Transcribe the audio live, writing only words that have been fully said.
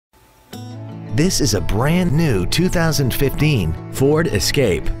This is a brand new 2015 Ford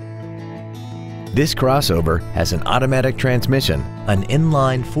Escape. This crossover has an automatic transmission, an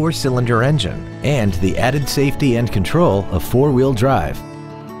inline 4-cylinder engine, and the added safety and control of 4-wheel drive.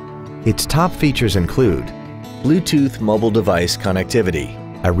 Its top features include Bluetooth mobile device connectivity,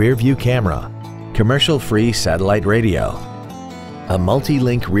 a rear-view camera, commercial-free satellite radio, a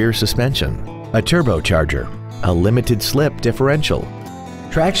multi-link rear suspension, a turbocharger, a limited-slip differential,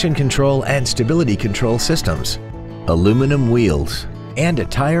 traction control and stability control systems, aluminum wheels, and a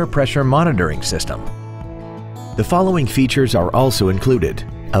tire pressure monitoring system. The following features are also included: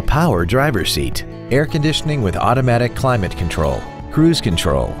 a power driver's seat, air conditioning with automatic climate control, cruise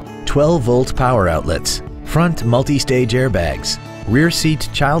control, 12-volt power outlets, front multi-stage airbags, rear seat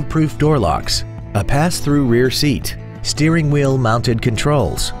child-proof door locks, a pass-through rear seat, steering wheel mounted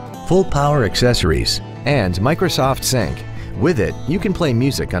controls, full power accessories, and Microsoft Sync. With it, you can play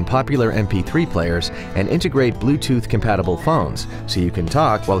music on popular MP3 players and integrate Bluetooth-compatible phones, so you can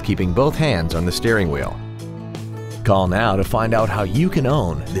talk while keeping both hands on the steering wheel. Call now to find out how you can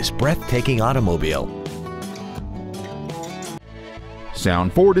own this breathtaking automobile.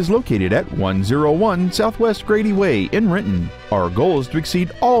 Sound Ford is located at 101 Southwest Grady Way in Renton. Our goal is to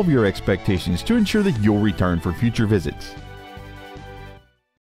exceed all of your expectations to ensure that you'll return for future visits.